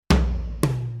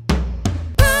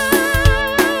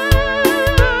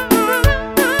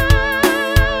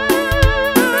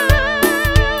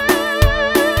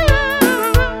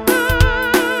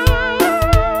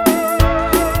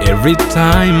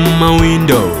time my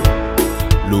window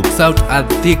looks out at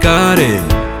the garden.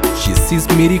 She sees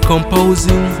me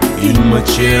decomposing in my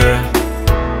chair.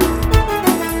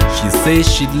 She says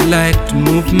she'd like to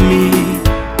move me,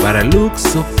 but I look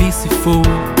so peaceful.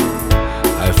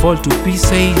 I fall to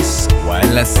pieces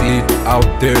while I sit out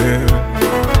there.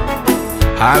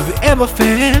 Have you ever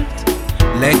felt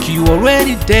like you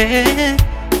already dead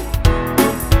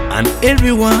and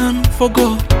everyone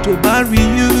forgot to bury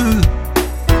you?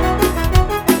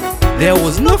 There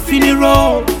was no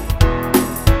funeral,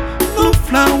 no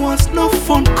flowers, no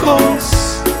phone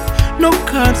calls, no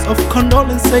cards of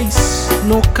condolences,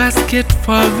 no casket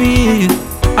for me.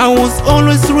 I was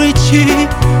always reaching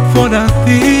for the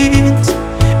things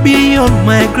beyond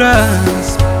my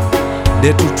grasp.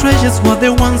 The two treasures were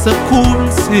the ones I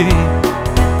couldn't see.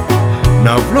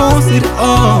 Now I've lost it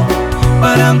all,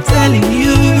 but I'm telling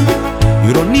you,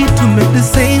 you don't need to make the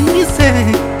same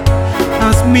mistake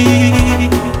as me.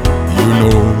 You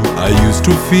know, I used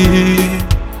to feel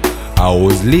I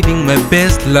was living my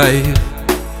best life,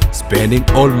 spending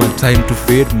all my time to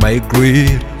feed my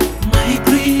greed.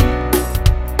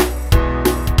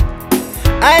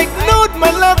 I ignored my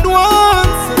loved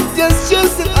ones, just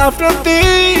chasing after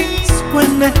things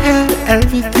when I had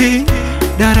everything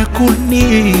that I could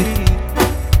need.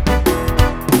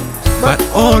 But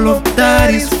all of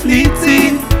that is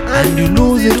fleeting, and you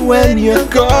lose it when you're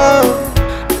gone.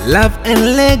 Love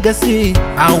and legacy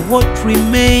are what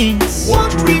remains.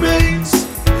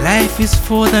 Life is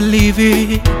for the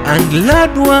living, and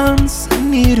loved ones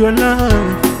need your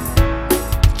love.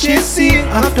 Chasing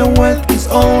after wealth is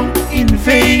all in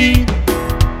vain.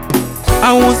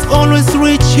 I was always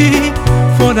reaching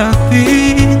for the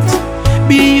things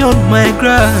beyond my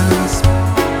grasp.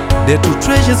 The two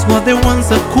treasures were the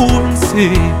ones I couldn't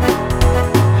see.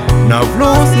 Now I've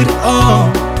lost it all,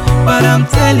 but I'm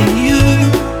telling you,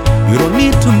 you don't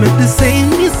need to make the same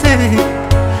mistake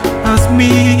as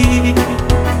me.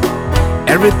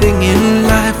 Everything in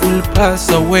life will pass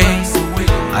away,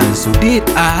 and so did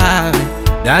I.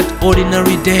 That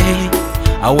ordinary day,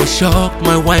 I was shocked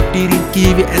my wife didn't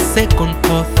give it a second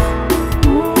thought.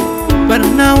 But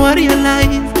now I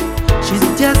realize she's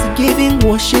just giving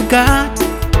what she got.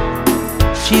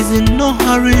 She's in no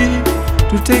hurry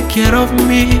to take care of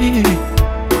me.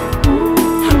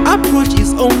 Her approach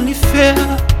is only fair,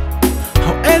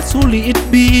 how else will it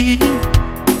be?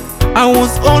 I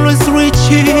was always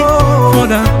reaching for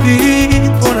the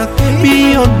things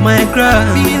beyond my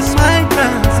grasp.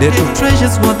 The two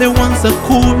treasures were the ones I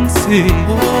couldn't see.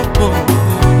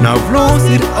 Now I've lost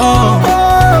it all,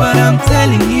 but I'm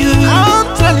telling you,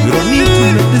 you don't need to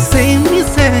make the same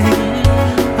mistake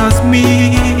as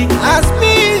me.